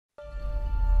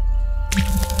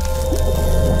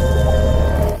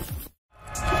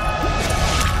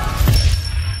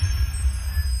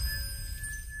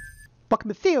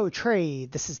welcome to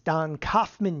TheoTrade. This is Don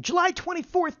Kaufman. July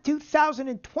 24th,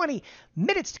 2020.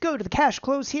 Minutes to go to the cash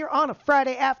close here on a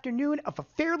Friday afternoon of a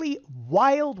fairly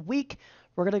wild week.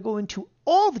 We're going to go into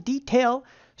all the detail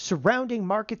surrounding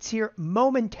markets here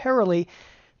momentarily.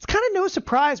 It's kind of no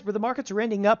surprise where the markets are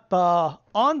ending up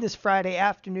on this Friday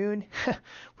afternoon.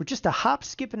 We're just a hop,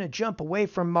 skip, and a jump away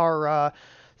from our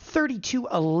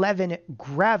 3211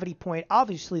 gravity point.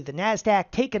 Obviously, the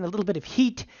Nasdaq taking a little bit of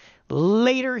heat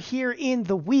later here in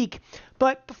the week.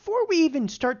 But before we even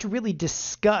start to really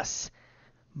discuss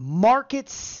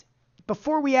markets,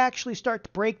 before we actually start to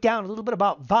break down a little bit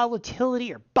about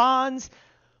volatility or bonds,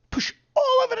 push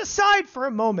all of it aside for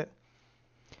a moment.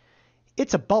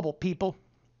 It's a bubble, people.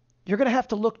 You're going to have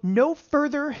to look no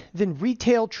further than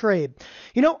retail trade.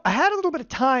 You know, I had a little bit of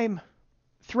time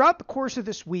throughout the course of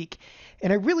this week,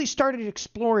 and I really started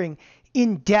exploring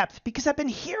in depth because I've been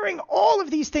hearing all of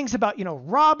these things about,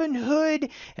 Robinhood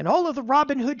and all of the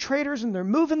Robinhood traders, and they're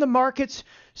moving the markets.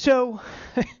 So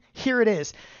here it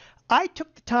is. I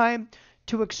took the time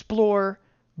to explore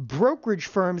brokerage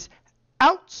firms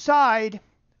outside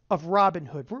of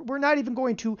Robinhood. We're not even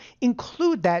going to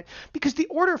include that because the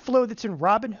order flow that's in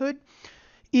Robinhood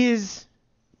is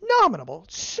nominal,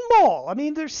 small. I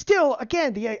mean, there's still,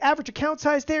 again, the average account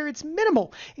size there, it's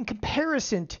minimal in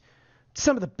comparison to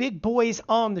some of the big boys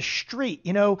on the street,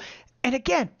 And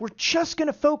again, we're just going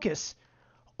to focus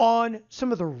on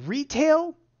some of the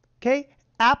retail,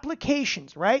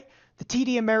 applications, right? The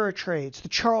TD Ameritrades, the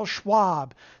Charles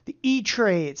Schwab, the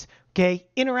E-Trades,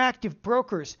 interactive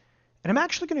brokers. And I'm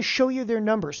actually going to show you their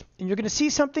numbers. And you're going to see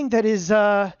something that is,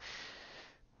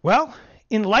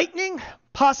 enlightening,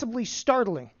 possibly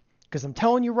startling. Because I'm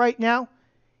telling you right now,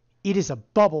 it is a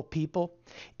bubble, people.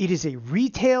 It is a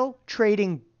retail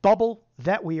trading bubble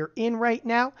that we are in right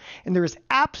now. And there is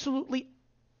absolutely,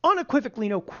 unequivocally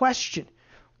no question,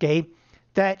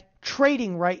 that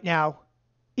trading right now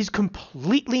is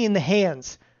completely in the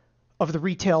hands of the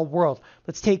retail world.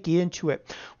 Let's take you into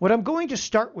it. What I'm going to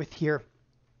start with here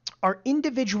are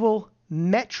individual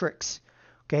metrics,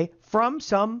 from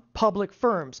some public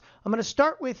firms. I'm going to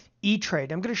start with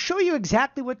E-Trade. I'm going to show you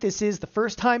exactly what this is the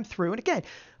first time through. And again,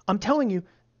 I'm telling you,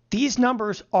 these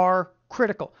numbers are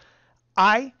critical.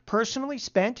 I personally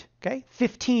spent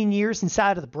 15 years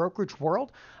inside of the brokerage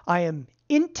world. I am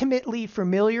intimately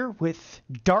familiar with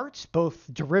darts,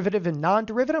 both derivative and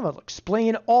non-derivative. I'll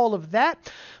explain all of that.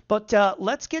 But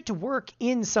let's get to work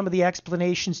in some of the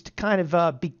explanations to kind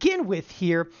of begin with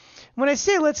here. When I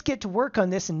say let's get to work on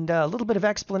this and a little bit of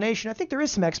explanation, I think there is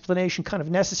some explanation kind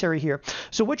of necessary here.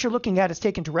 So what you're looking at is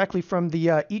taken directly from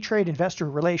the E-Trade Investor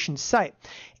Relations site.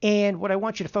 And what I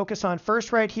want you to focus on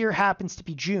first right here happens to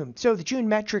be June. So the June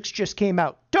metrics just came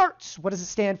out. DARTS, what does it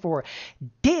stand for?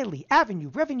 Daily Avenue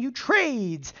Revenue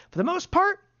Trades. For the most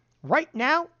part, right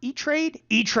now, E-Trade,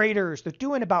 E-Traders, they're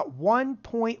doing about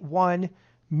 1.1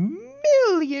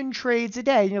 million trades a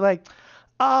day. And you're like,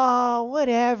 oh,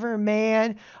 whatever,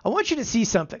 man. I want you to see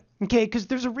something, because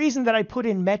there's a reason that I put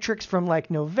in metrics from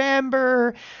like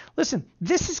November. Listen,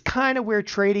 this is kind of where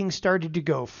trading started to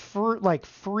go for like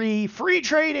free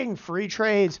trading, free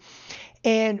trades.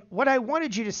 And what I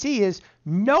wanted you to see is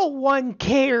no one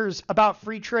cares about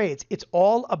free trades. It's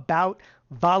all about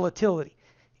volatility.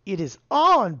 It is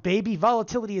on, baby.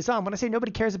 Volatility is on. When I say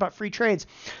nobody cares about free trades,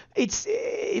 it's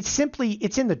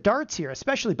in the darts here,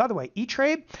 especially, by the way,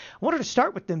 E-Trade. I wanted to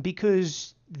start with them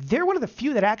because they're one of the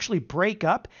few that actually break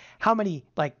up how many,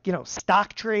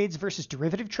 stock trades versus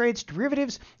derivative trades.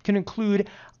 Derivatives can include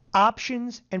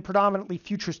options and predominantly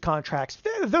futures contracts.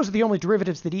 Those are the only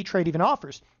derivatives that E-Trade even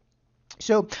offers.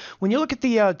 So when you look at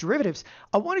the derivatives,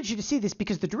 I wanted you to see this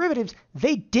because the derivatives,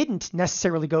 they didn't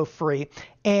necessarily go free.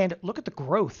 And look at the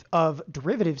growth of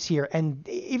derivatives here. And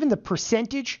even the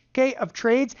percentage, of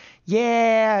trades,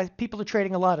 yeah, people are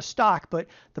trading a lot of stock. But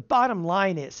the bottom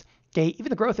line is, even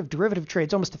the growth of derivative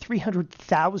trades, almost to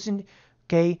 300,000,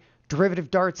 derivative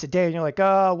darts a day. And you're like,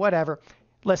 oh, whatever.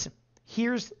 Listen,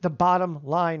 here's the bottom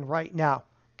line right now,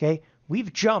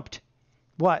 We've jumped,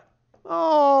 what?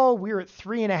 Oh, we're at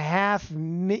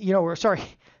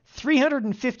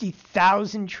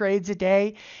 350,000 trades a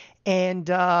day. And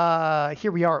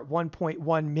here we are at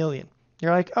 1.1 million.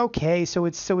 You're like, okay, so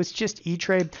it's just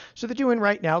E-Trade. So they're doing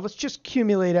right now, let's just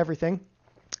accumulate everything.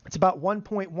 It's about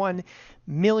 1.1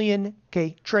 million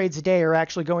trades a day are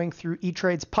actually going through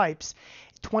E-Trade's pipes,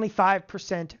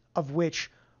 25% of which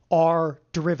are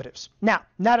derivatives. Now,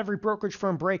 not every brokerage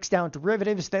firm breaks down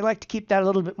derivatives. They like to keep that a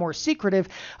little bit more secretive.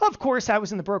 Of course, I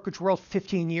was in the brokerage world for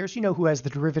 15 years. You know who has the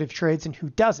derivative trades and who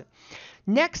doesn't.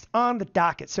 Next on the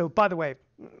docket. So, by the way,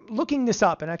 looking this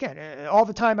up, and again, all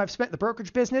the time I've spent in the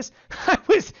brokerage business, I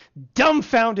was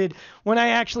dumbfounded when I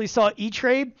actually saw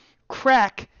E-Trade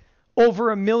crack over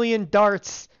 1 million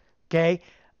darts. Okay.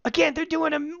 Again, they're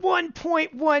doing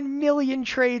 1.1 million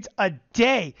trades a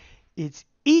day. It's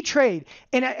E-Trade.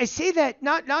 And I say that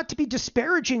not to be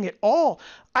disparaging at all.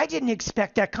 I didn't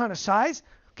expect that kind of size.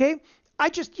 Okay. I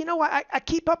just, I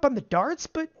keep up on the darts,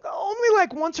 but only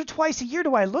like once or twice a year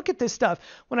do I look at this stuff.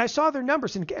 When I saw their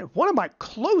numbers, and again, one of my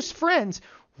close friends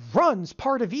runs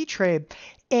part of E-Trade,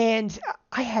 and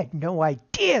I had no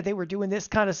idea they were doing this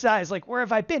kind of size. Like, where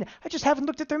have I been? I just haven't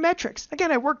looked at their metrics.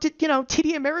 Again, I worked at,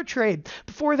 TD Ameritrade.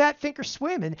 Before that,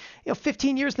 thinkorswim. And,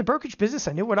 15 years in the brokerage business,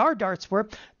 I knew what our darts were.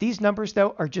 These numbers,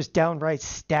 though, are just downright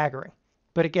staggering.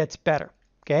 But it gets better,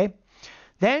 okay?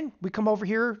 Then we come over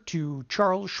here to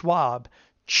Charles Schwab.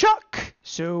 Chuck,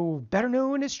 so better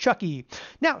known as Chucky.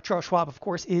 Now, Charles Schwab, of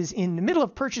course, is in the middle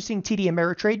of purchasing TD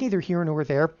Ameritrade, neither here nor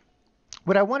there.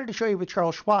 What I wanted to show you with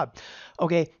Charles Schwab,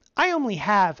 okay, I only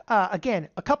have, again,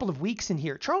 a couple of weeks in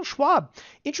here. Charles Schwab,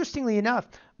 interestingly enough,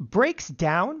 breaks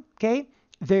down, okay,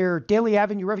 their daily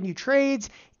avenue revenue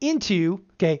trades into,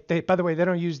 okay, by the way, they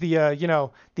don't use the,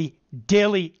 the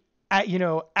daily,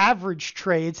 average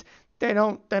trades. They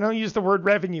don't use the word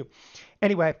revenue.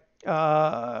 Anyway,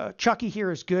 Chucky here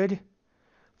is good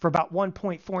for about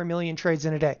 1.4 million trades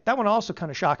in a day. That one also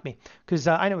kind of shocked me because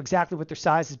I know exactly what their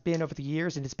size has been over the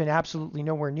years, and it's been absolutely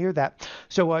nowhere near that.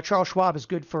 So Charles Schwab is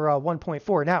good for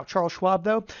 1.4. Now, Charles Schwab,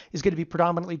 though, is going to be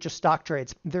predominantly just stock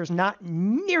trades. There's not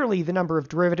nearly the number of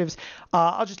derivatives.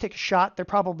 I'll just take a shot. They're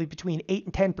probably between 8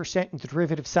 and 10% in the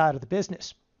derivative side of the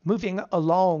business. Moving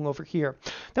along over here.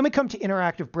 Then we come to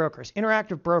Interactive Brokers.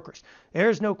 Interactive Brokers,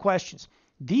 there's no questions.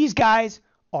 These guys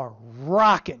are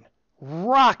rocking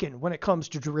when it comes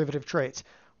to derivative trades.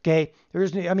 Okay,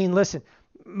 listen,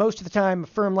 most of the time a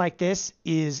firm like this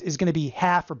is going to be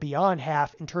half or beyond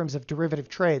half in terms of derivative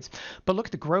trades. But look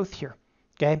at the growth here.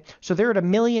 Okay, so they're at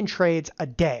 1 million trades a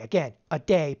day. Again, a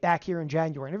day back here in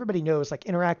January. And everybody knows like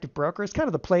Interactive Broker is kind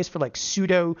of the place for like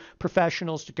pseudo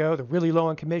professionals to go. They're really low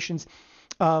on commissions.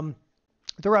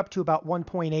 They're up to about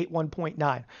 1.8,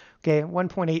 1.9. Okay,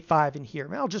 1.85 in here.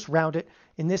 I'll just round it.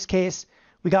 In this case,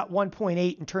 we got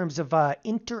 1.8 in terms of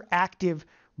Interactive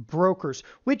Brokers,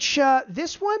 which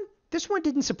this one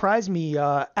didn't surprise me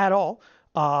at all.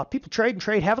 People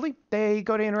trade heavily. They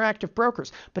go to Interactive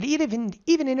Brokers. But even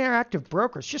Interactive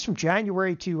Brokers, just from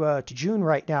January to June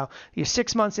right now,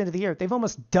 6 months into the year, they've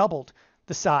almost doubled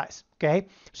the size. Okay,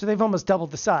 so they've almost doubled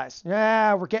the size.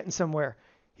 Yeah, we're getting somewhere.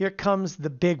 Here comes the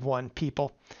big one,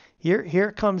 people.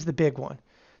 Here comes the big one.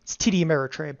 It's TD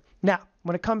Ameritrade. Now,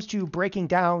 when it comes to breaking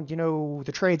down,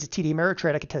 the trades at TD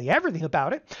Ameritrade, I can tell you everything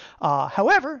about it.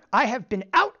 However, I have been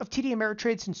out of TD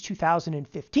Ameritrade since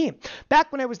 2015.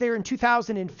 Back when I was there in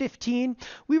 2015,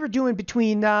 we were doing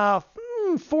between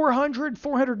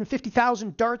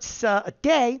 450,000 darts a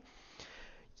day.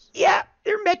 Yeah,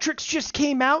 their metrics just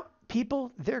came out.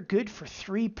 People, they're good for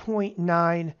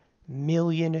 3.9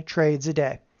 million trades a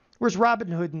day. Where's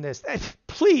Robinhood in this?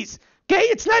 Please. Okay,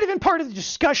 it's not even part of the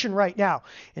discussion right now.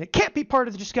 And it can't be part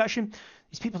of the discussion.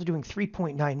 These people are doing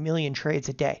 3.9 million trades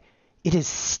a day. It is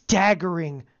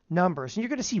staggering numbers. And you're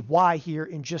going to see why here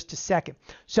in just a second.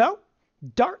 So,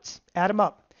 darts, add them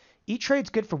up. E-Trade's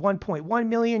good for 1.1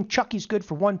 million. Chucky's good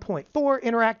for 1.4.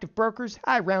 Interactive Brokers,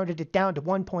 I rounded it down to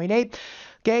 1.8.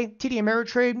 Okay, TD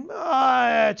Ameritrade,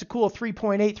 it's a cool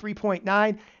 3.8,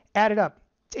 3.9. Add it up.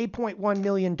 It's 8.1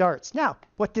 million darts. Now,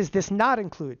 what does this not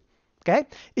include? Okay,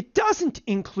 it doesn't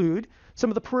include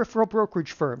some of the peripheral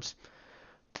brokerage firms.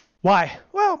 Why?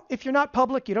 Well, if you're not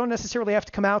public, you don't necessarily have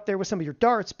to come out there with some of your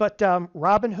darts, but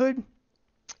Robinhood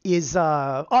is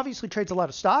obviously trades a lot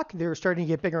of stock. They're starting to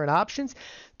get bigger in options.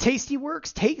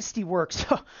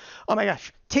 Tastyworks. Oh my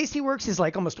gosh. Tastyworks is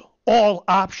like almost all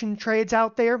option trades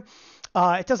out there.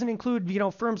 It doesn't include,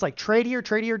 firms like Tradier.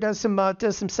 Tradier does some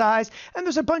size, and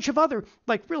there's a bunch of other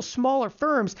like real smaller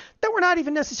firms that we're not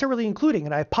even necessarily including.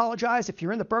 And I apologize if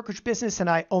you're in the brokerage business and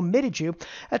I omitted you.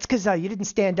 That's because you didn't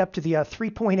stand up to the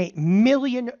 3.8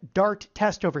 million dart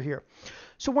test over here.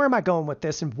 So where am I going with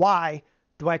this, and why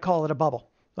do I call it a bubble?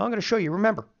 Well, I'm going to show you.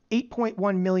 Remember,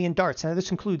 8.1 million darts. Now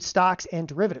this includes stocks and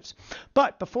derivatives.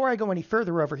 But before I go any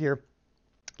further over here,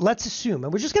 let's assume,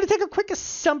 and we're just going to take a quick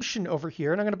assumption over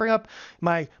here, and I'm going to bring up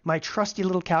my trusty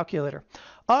little calculator.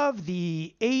 of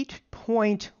the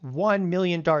 8.1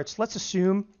 million darts, let's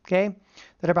assume, okay,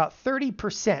 that about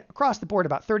 30%, across the board,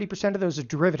 about 30% of those are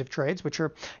derivative trades, which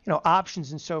are,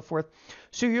 options and so forth.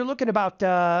 So you're looking about,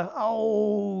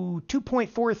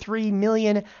 2.43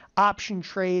 million option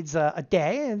trades a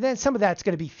day. And then some of that's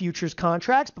going to be futures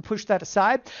contracts, but push that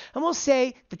aside. And we'll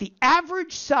say that the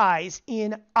average size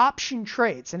in option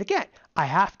trades, and again, I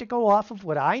have to go off of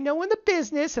what I know in the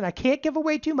business, and I can't give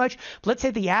away too much. But let's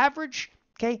say the average,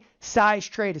 size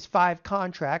trade is 5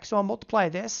 contracts. So I'll multiply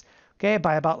this,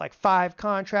 by about like 5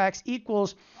 contracts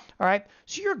equals, all right.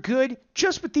 So you're good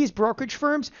just with these brokerage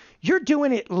firms. You're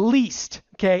doing at least,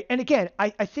 And again,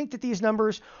 I think that these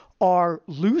numbers are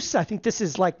loose. I think this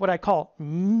is like what I call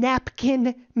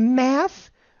napkin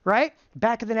math, right?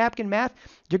 Back of the napkin math.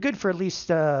 You're good for at least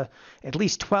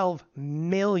 12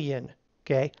 million,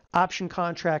 option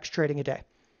contracts trading a day.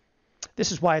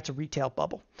 This is why it's a retail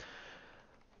bubble.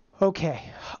 Okay.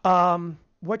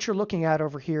 What you're looking at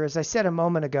over here, as I said a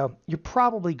moment ago, you're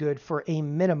probably good for a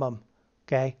minimum,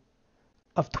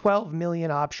 of 12 million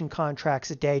option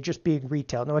contracts a day just being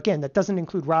retail. Now, again, that doesn't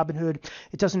include Robinhood.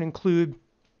 It doesn't include,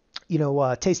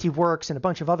 Tastyworks and a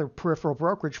bunch of other peripheral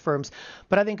brokerage firms.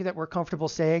 But I think that we're comfortable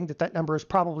saying that that number is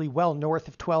probably well north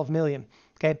of 12 million.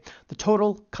 The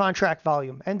total contract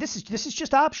volume, and this is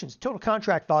just options. Total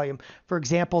contract volume, for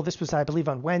example, this was, I believe,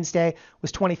 on Wednesday,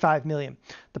 was 25 million.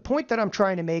 The point that I'm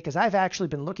trying to make is I've actually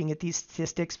been looking at these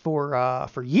statistics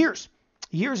for years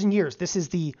and years. This is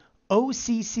the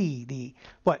OCC, the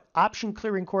Option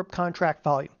Clearing Corp contract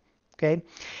volume.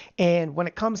 And when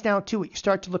it comes down to it, you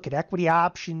start to look at equity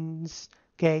options.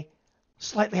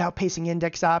 Slightly outpacing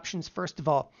index options. First of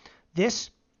all, that's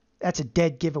a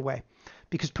dead giveaway,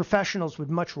 because professionals would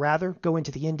much rather go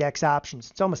into the index options.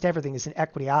 It's almost everything is in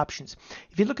equity options.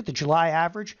 If you look at the July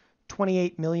average,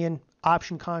 28 million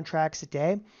option contracts a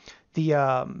day. The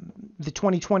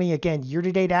 2020, again,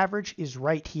 year-to-date average is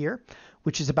right here,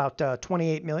 which is about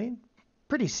 28 million.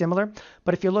 Pretty similar.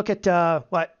 But if you look at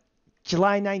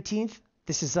July 19th,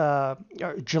 this is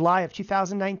July of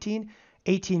 2019,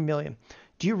 18 million.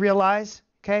 Do you realize,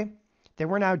 that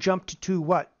we're now jumped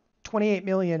to 28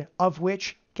 million, of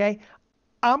which,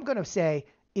 I'm going to say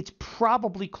it's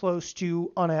probably close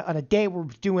to, on a day we're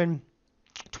doing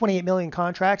 28 million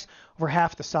contracts, over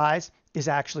half the size is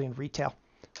actually in retail,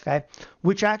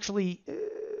 which actually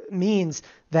means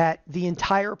that the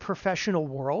entire professional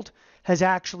world has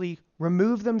actually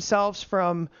removed themselves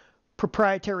from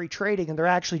proprietary trading, and they're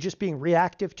actually just being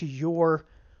reactive to your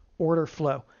order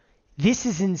flow. This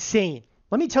is insane.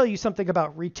 Let me tell you something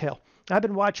about retail. I've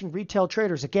been watching retail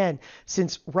traders, again,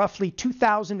 since roughly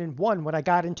 2001 when I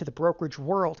got into the brokerage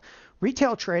world.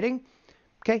 Retail trading,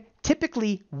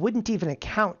 typically wouldn't even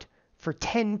account for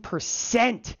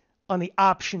 10% on the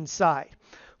option side.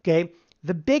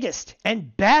 The biggest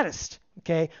and baddest,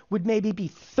 would maybe be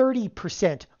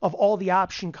 30% of all the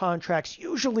option contracts.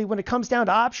 Usually when it comes down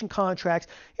to option contracts,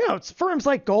 it's firms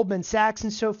like Goldman Sachs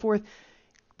and so forth.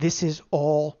 This is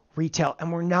all retail,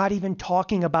 and we're not even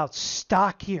talking about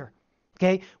stock here.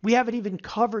 We haven't even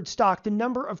covered stock. The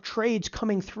number of trades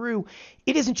coming through,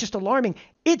 it isn't just alarming.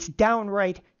 It's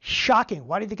downright shocking.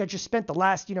 Why do you think I just spent the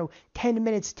last, 10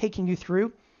 minutes taking you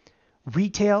through?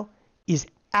 Retail is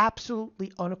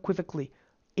absolutely unequivocally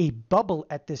a bubble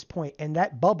at this point, and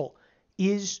that bubble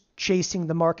is chasing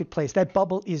the marketplace. That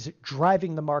bubble is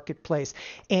driving the marketplace.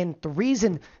 And the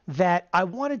reason that I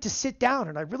wanted to sit down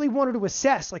and I really wanted to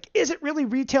assess, is it really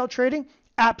retail trading?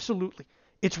 Absolutely.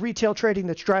 It's retail trading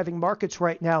that's driving markets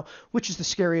right now, which is the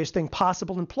scariest thing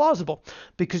possible and plausible.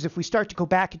 Because if we start to go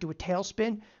back into a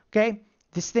tailspin,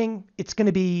 this thing, it's going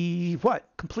to be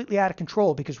completely out of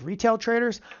control, because retail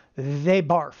traders, they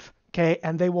barf,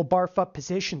 and they will barf up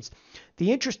positions.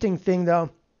 The interesting thing, though,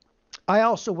 I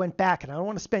also went back, and I don't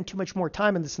want to spend too much more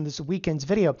time on this in this weekend's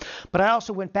video, but I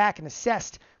also went back and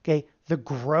assessed, the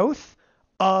growth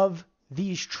of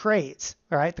these trades,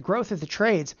 all right? The growth of the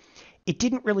trades, it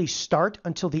didn't really start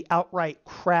until the outright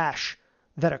crash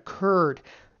that occurred.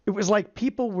 It was like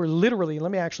people were literally,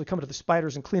 let me actually come to the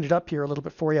spiders and clean it up here a little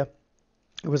bit for you.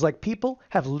 It was like people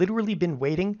have literally been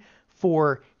waiting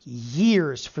for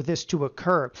years for this to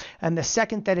occur. And the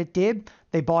second that it did,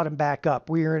 they bought them back up.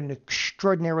 We are in an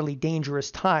extraordinarily dangerous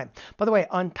time. By the way,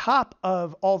 on top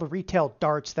of all the retail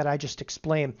darts that I just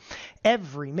explained,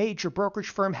 every major brokerage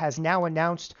firm has now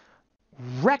announced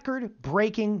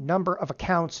record-breaking number of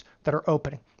accounts that are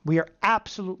opening. We are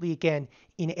absolutely, again,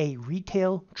 in a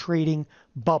retail trading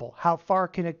bubble. How far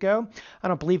can it go? I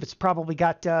don't believe it's probably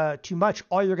got too much.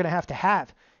 All you're going to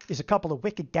have is a couple of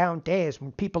wicked down days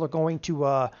when people are going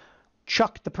to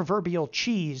chuck the proverbial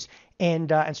cheese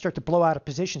and start to blow out of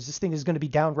positions. This thing is going to be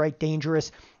downright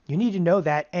dangerous. You need to know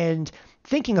that. And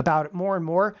thinking about it more and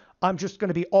more, I'm just going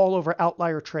to be all over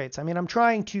outlier trades. I mean, I'm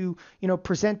trying to,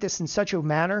 present this in such a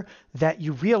manner that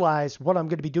you realize what I'm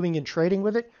going to be doing in trading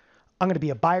with it. I'm going to be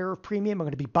a buyer of premium. I'm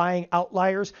going to be buying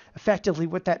outliers. Effectively,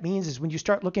 what that means is when you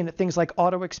start looking at things like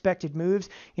auto expected moves,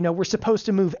 we're supposed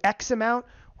to move X amount.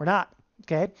 We're not.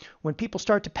 Okay. When people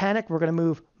start to panic, we're going to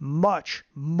move much,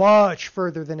 much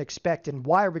further than expected. And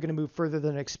why are we going to move further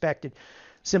than expected?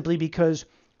 Simply because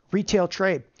retail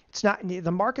trade.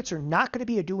 The markets are not going to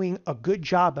be doing a good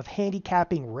job of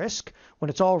handicapping risk when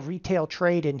it's all retail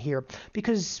trade in here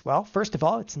because, well, first of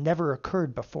all, it's never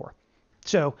occurred before.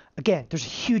 So again, there's a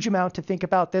huge amount to think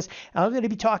about this. And I'm going to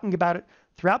be talking about it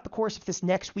throughout the course of this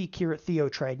next week here at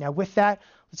TheoTrade. Now with that,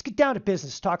 let's get down to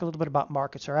business, talk a little bit about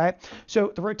markets, all right?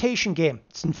 So the rotation game,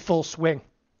 it's in full swing.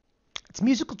 It's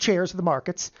musical chairs of the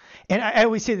markets. And I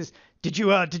always say this, did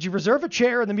you reserve a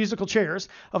chair in the musical chairs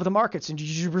of the markets? And did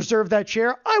you reserve that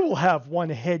chair? I will have one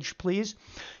hedge, please.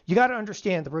 You got to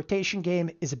understand the rotation game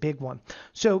is a big one.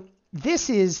 So this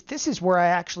is where I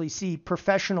actually see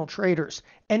professional traders.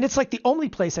 And it's like the only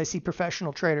place I see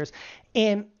professional traders.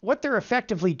 And what they're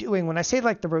effectively doing, when I say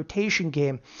like the rotation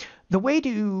game, the way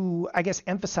to, I guess,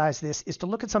 emphasize this is to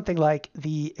look at something like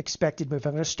the expected move.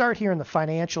 I'm going to start here in the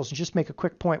financials and just make a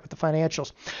quick point with the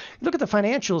financials. Look at the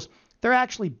financials. They're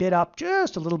actually bid up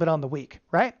just a little bit on the week,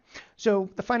 right? So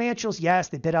the financials, yes,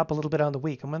 they bid up a little bit on the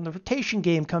week. And when the rotation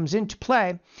game comes into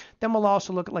play, then we'll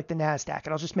also look at like the Nasdaq.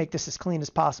 And I'll just make this as clean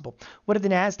as possible. What did the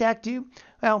Nasdaq do?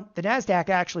 Well, the Nasdaq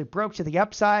actually broke to the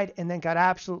upside and then got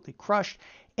absolutely crushed.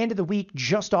 End of the week,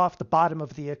 just off the bottom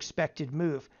of the expected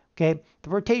move. Okay. The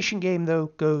rotation game, though,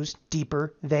 goes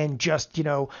deeper than just,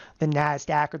 the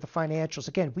Nasdaq or the financials.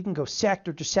 Again, we can go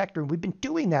sector to sector, and we've been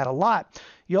doing that a lot.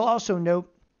 You'll also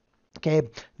note, okay,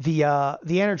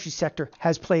 the energy sector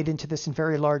has played into this in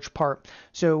very large part.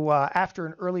 So after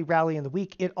an early rally in the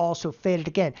week, it also faded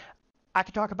again. I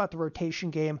could talk about the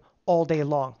rotation game all day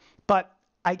long, but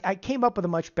I came up with a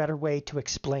much better way to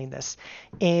explain this.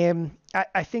 And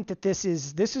I think that this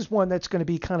is one that's going to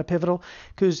be kind of pivotal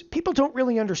because people don't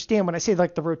really understand when I say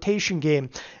like the rotation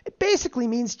game. It basically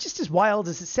means just as wild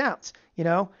as it sounds.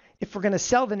 If we're going to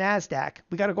sell the Nasdaq,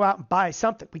 we got to go out and buy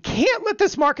something. We can't let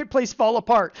this marketplace fall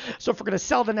apart. So if we're going to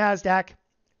sell the Nasdaq,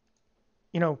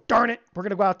 darn it, we're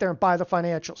going to go out there and buy the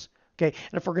financials. Okay.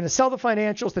 And if we're going to sell the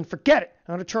financials, then forget it.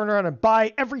 I'm going to turn around and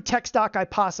buy every tech stock I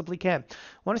possibly can.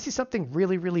 Want to see something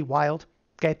really, really wild?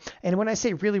 Okay. And when I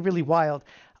say really, really wild,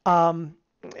 and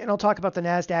I'll talk about the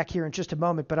Nasdaq here in just a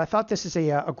moment, but I thought this is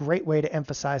a great way to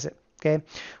emphasize it. Okay.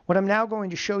 What I'm now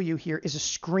going to show you here is a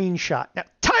screenshot. Now,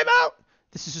 time out.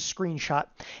 This is a screenshot.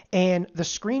 And the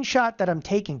screenshot that I'm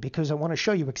taking, because I want to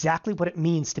show you exactly what it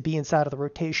means to be inside of the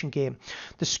rotation game.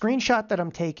 The screenshot that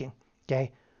I'm taking,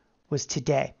 okay, was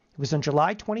today. It was on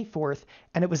July 24th,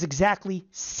 and it was exactly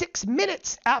 6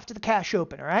 minutes after the cash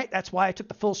open, all right? That's why I took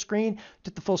the full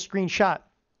screenshot.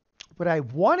 What I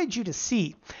wanted you to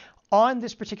see on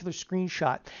this particular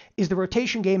screenshot is the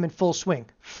rotation game in full swing.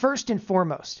 First and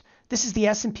foremost, this is the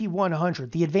S&P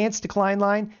 100. The advanced decline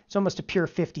line is almost a pure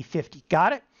 50-50.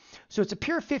 Got it? So it's a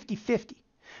pure 50-50.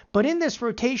 But in this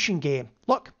rotation game,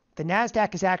 look, the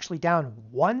Nasdaq is actually down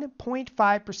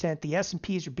 1.5%. The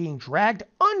S&Ps are being dragged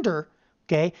under.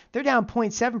 Okay, they're down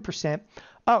 0.7%.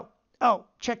 Oh,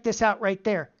 check this out right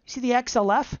there. You see the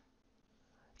XLF?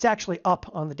 It's actually up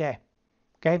on the day.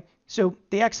 Okay, so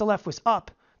the XLF was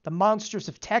up. The monsters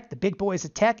of tech, the big boys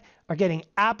of tech, are getting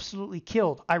absolutely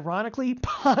killed. Ironically,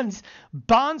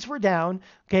 bonds were down.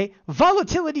 Okay,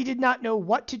 volatility did not know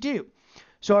what to do.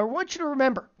 So I want you to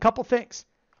remember a couple things.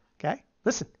 Okay,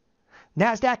 listen,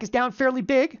 Nasdaq is down fairly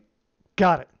big.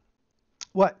 Got it.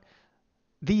 What?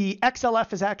 The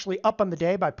XLF is actually up on the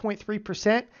day by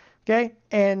 0.3%, okay?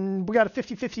 And we got a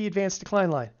 50-50 advanced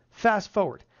decline line. Fast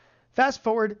forward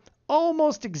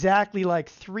almost exactly like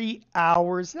 3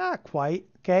 hours, not quite,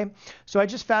 okay? So I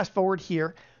just fast forward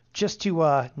here just to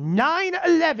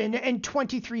 9:11 and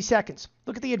 23 seconds.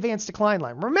 Look at the advanced decline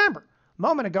line. Remember, a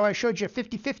moment ago I showed you a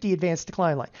 50-50 advanced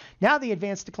decline line. Now the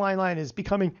advanced decline line is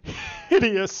becoming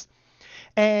hideous.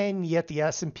 And yet the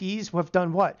S&Ps have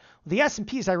done what? The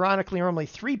S&Ps, ironically, are only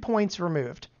 3 points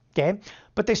removed, okay?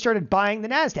 But they started buying the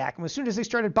Nasdaq. And as soon as they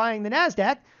started buying the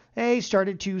Nasdaq, they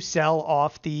started to sell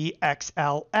off the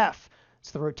XLF.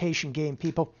 It's the rotation game,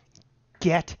 people.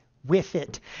 Get with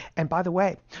it. And by the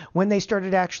way, when they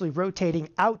started actually rotating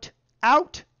out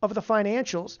of the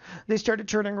financials, they started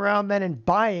turning around then and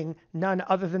buying none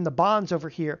other than the bonds over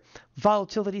here.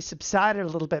 Volatility subsided a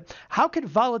little bit. How could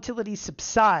volatility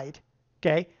subside,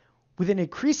 okay, with an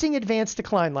increasing advanced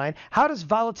decline line. How does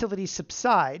volatility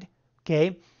subside,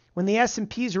 okay, when the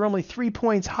S&Ps are only 3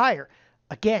 points higher?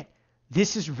 Again,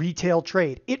 this is retail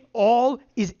trade. It all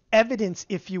is evidence,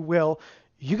 if you will.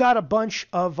 You got a bunch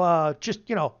of just,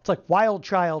 it's like wild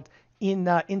child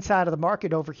inside of the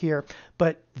market over here.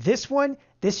 But this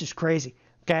is crazy.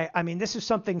 Okay, I mean, this is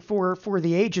something for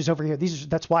the ages over here.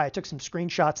 That's why I took some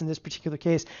screenshots in this particular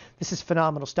case. This is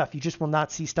phenomenal stuff. You just will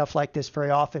not see stuff like this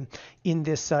very often in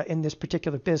this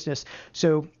particular business.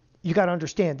 So you got to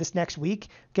understand this next week.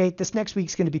 Okay, this next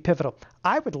week's going to be pivotal.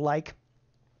 I would like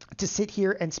to sit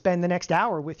here and spend the next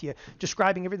hour with you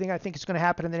describing everything I think is going to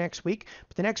happen in the next week.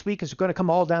 But the next week is going to come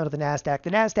all down to the Nasdaq.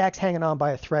 The Nasdaq's hanging on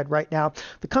by a thread right now.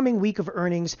 The coming week of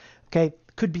earnings, okay,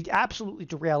 could be absolutely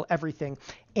derail everything.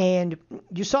 And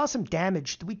you saw some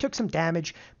damage. We took some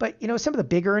damage, but some of the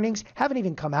big earnings haven't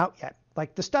even come out yet.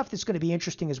 Like the stuff that's going to be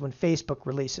interesting is when Facebook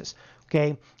releases,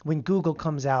 okay? When Google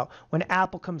comes out, when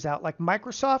Apple comes out. Like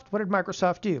Microsoft, what did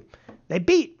Microsoft do? They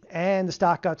beat and the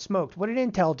stock got smoked. What did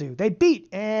Intel do? They beat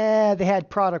and they had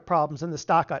product problems and the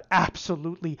stock got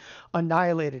absolutely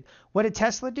annihilated. What did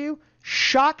Tesla do?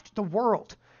 Shocked the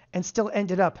world and still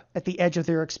ended up at the edge of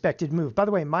their expected move. By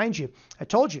the way, mind you, I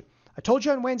told you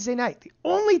on Wednesday night, the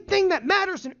only thing that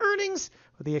matters in earnings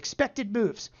are the expected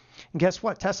moves. And guess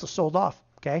what? Tesla sold off,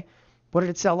 okay? What did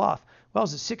it sell off? Well,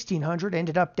 it was at 1,600,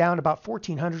 ended up down about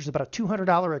 1,400. It's about a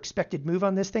 $200 expected move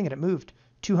on this thing, and it moved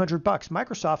 $200.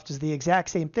 Microsoft is the exact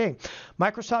same thing.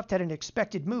 Microsoft had an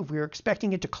expected move. We were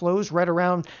expecting it to close right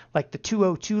around like the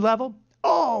 202 level.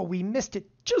 Oh, we missed it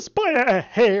just by a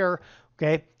hair.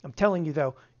 Okay, I'm telling you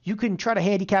though, you can try to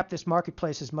handicap this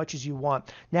marketplace as much as you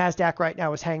want. Nasdaq right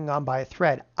now is hanging on by a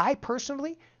thread. I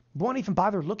personally won't even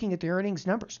bother looking at the earnings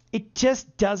numbers. It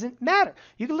just doesn't matter.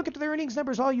 You can look at the earnings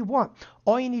numbers all you want.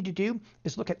 All you need to do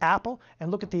is look at Apple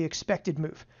and look at the expected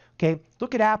move. Okay,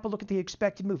 look at Apple, look at the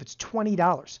expected move. It's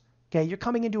 $20. Okay, you're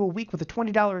coming into a week with a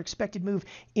 $20 expected move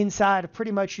inside of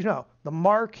pretty much, the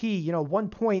marquee,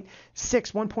 $1.6,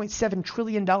 $1.7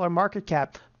 trillion market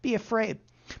cap. Be afraid,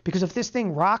 because if this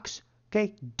thing rocks,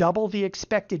 okay, double the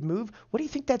expected move, what do you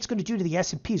think that's going to do to the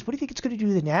S&Ps? What do you think it's going to do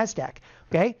to the Nasdaq?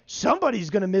 Okay, somebody's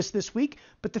going to miss this week,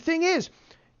 but the thing is,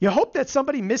 you hope that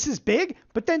somebody misses big,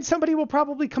 but then somebody will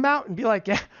probably come out and be like,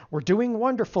 yeah, we're doing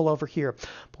wonderful over here.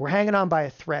 But we're hanging on by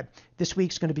a thread. This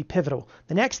week's going to be pivotal.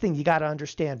 The next thing you got to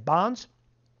understand, bonds.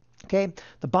 Okay,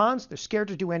 the bonds, they're scared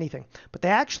to do anything, but they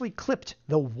actually clipped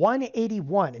the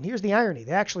 181. And here's the irony.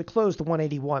 They actually closed the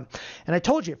 181. And I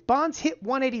told you, if bonds hit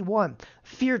 181,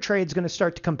 fear trade's going to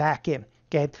start to come back in.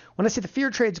 Okay, when I say the fear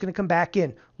trade's going to come back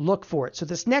in, look for it. So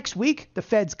this next week, the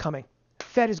Fed's coming.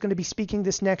 Fed is going to be speaking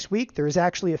this next week. There is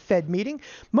actually a Fed meeting.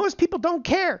 Most people don't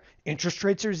care. Interest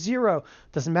rates are zero.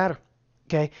 Doesn't matter.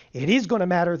 Okay, it is going to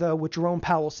matter, though, what Jerome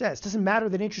Powell says. Doesn't matter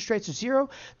that interest rates are zero.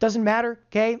 Doesn't matter,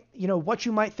 okay, what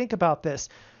you might think about this.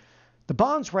 The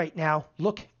bonds right now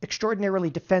look extraordinarily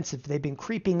defensive. They've been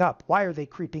creeping up. Why are they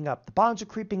creeping up? The bonds are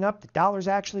creeping up. The dollar's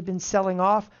actually been selling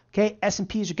off. Okay,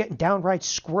 S&Ps are getting downright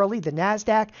squirrely. The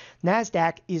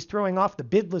Nasdaq is throwing off the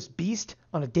bidless beast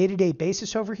on a day-to-day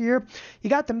basis over here. You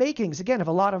got the makings, again, of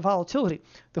a lot of volatility.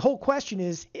 The whole question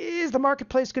is the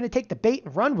marketplace going to take the bait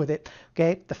and run with it?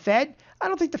 Okay, the Fed, I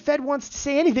don't think the Fed wants to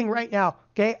say anything right now.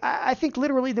 Okay, I think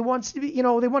literally they want to be, they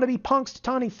want to be punks to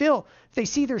Tawny Phil. If they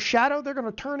see their shadow, they're going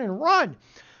to turn and run.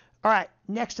 All right,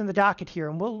 next in the docket here,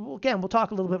 and we'll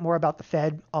talk a little bit more about the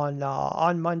Fed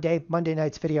on Monday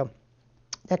night's video.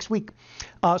 Next week.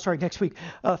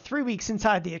 3 weeks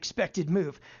inside the expected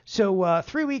move. So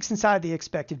 3 weeks inside the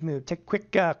expected move. Take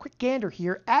a quick gander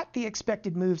here at the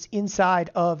expected moves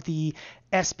inside of the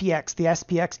SPX. The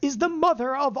SPX is the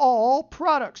mother of all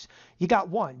products. You got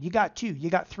 1, you got 2, you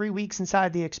got 3 weeks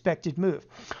inside the expected move.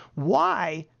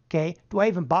 Why, okay, do I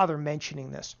even bother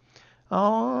mentioning this?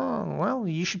 Oh, well,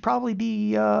 you should probably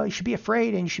be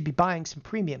afraid, and you should be buying some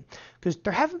premium, because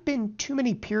there haven't been too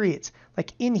many periods.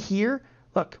 Like in here,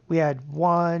 look, we had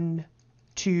 1,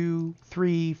 2,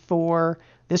 3, 4.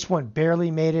 This one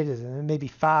barely made it, maybe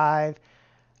 5.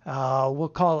 We'll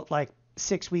call it like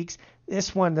 6 weeks.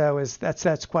 This one, though,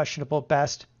 that's questionable at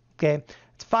best. Okay,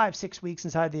 it's 5-6 weeks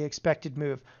inside the expected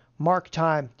move. Mark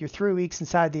time. You're 3 weeks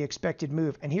inside the expected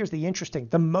move. And here's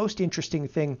the most interesting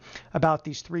thing about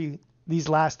these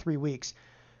last 3 weeks.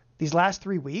 These last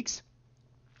 3 weeks,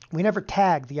 we never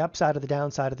tagged the upside or the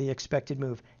downside of the expected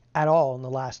move at all in the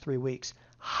last 3 weeks.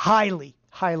 Highly,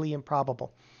 highly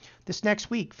improbable. This next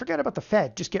week, forget about the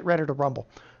Fed. Just get ready to rumble.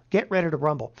 get ready to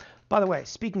rumble. By the way,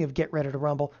 speaking of get ready to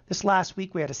rumble, this last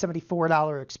week we had a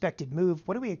 $74 expected move.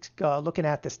 What are we looking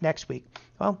at this next week?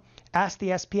 Well, ask the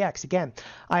SPX. Again,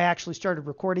 I actually started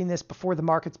recording this before the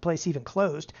marketplace even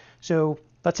closed. So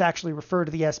let's actually refer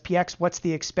to the SPX. What's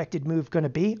the expected move going to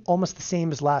be? Almost the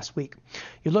same as last week.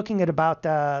 You're looking at about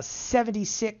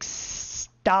 $76.79.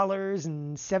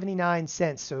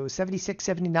 So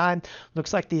 76.79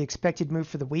 looks like the expected move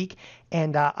for the week.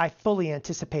 And I fully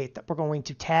anticipate that we're going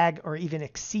to tag or even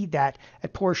exceed that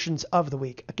at portions of the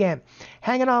week. Again,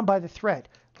 hanging on by the thread.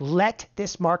 Let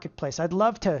this marketplace. I'd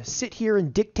love to sit here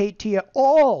and dictate to you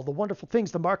all the wonderful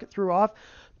things the market threw off.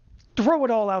 Throw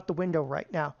it all out the window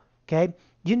right now. Okay?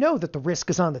 You know that the risk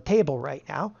is on the table right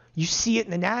now. You see it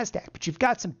in the Nasdaq, but you've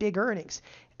got some big earnings.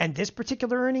 And this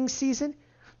particular earnings season,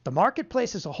 the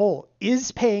marketplace as a whole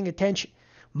is paying attention.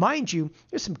 Mind you,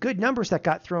 there's some good numbers that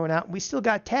got thrown out and we still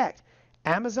got tagged.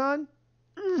 Amazon,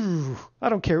 I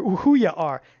don't care who you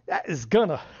are. That is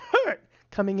gonna hurt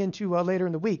coming into later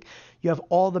in the week. You have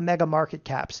all the mega market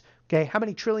caps. Okay, how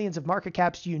many trillions of market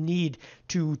caps do you need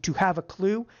to have a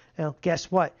clue? Well, guess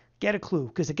what? Get a clue,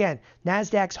 because again,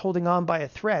 Nasdaq's holding on by a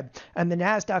thread, and the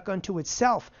Nasdaq unto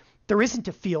itself, there isn't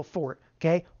a feel for it.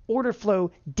 Okay, order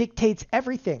flow dictates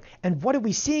everything. And what are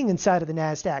we seeing inside of the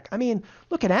Nasdaq? I mean,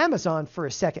 look at Amazon for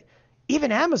a second.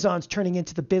 Even Amazon's turning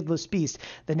into the bidless beast.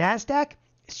 The Nasdaq,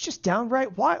 it's just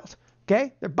downright wild.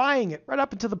 Okay, they're buying it right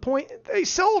up until the point they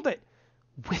sold it.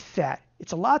 With that,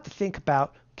 it's a lot to think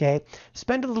about. Okay,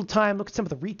 spend a little time, look at some of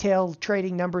the retail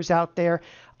trading numbers out there.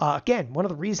 Again, one of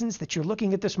the reasons that you're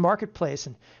looking at this marketplace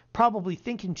and probably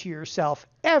thinking to yourself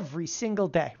every single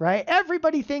day, right?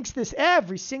 Everybody thinks this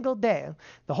every single day.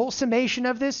 The whole summation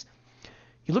of this,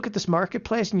 you look at this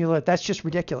marketplace and you're like, that's just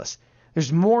ridiculous.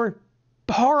 There's more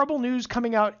horrible news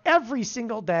coming out every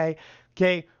single day.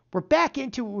 Okay, we're back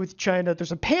into it with China.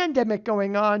 There's a pandemic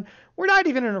going on. We're not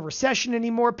even in a recession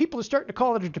anymore. People are starting to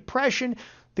call it a depression.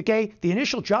 Okay, the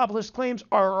initial jobless claims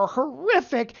are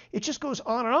horrific. It just goes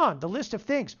on and on. The list of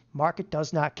things. Market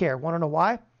does not care. Want to know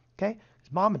why? Okay,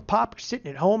 mom and pop are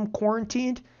sitting at home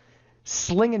quarantined,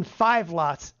 slinging 5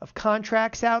 lots of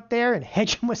contracts out there and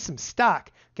hedging with some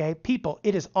stock. Okay, people,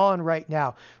 it is on right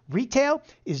now. Retail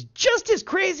is just as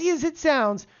crazy as it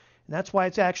sounds. And that's why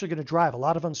it's actually going to drive a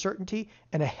lot of uncertainty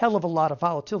and a hell of a lot of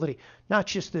volatility, not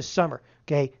just this summer.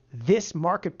 Okay, this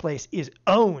marketplace is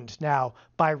owned now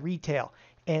by retail.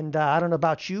 And I don't know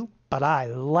about you, but I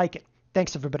like it.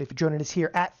 Thanks, everybody, for joining us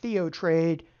here at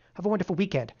TheoTrade. Have a wonderful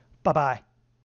weekend. Bye-bye.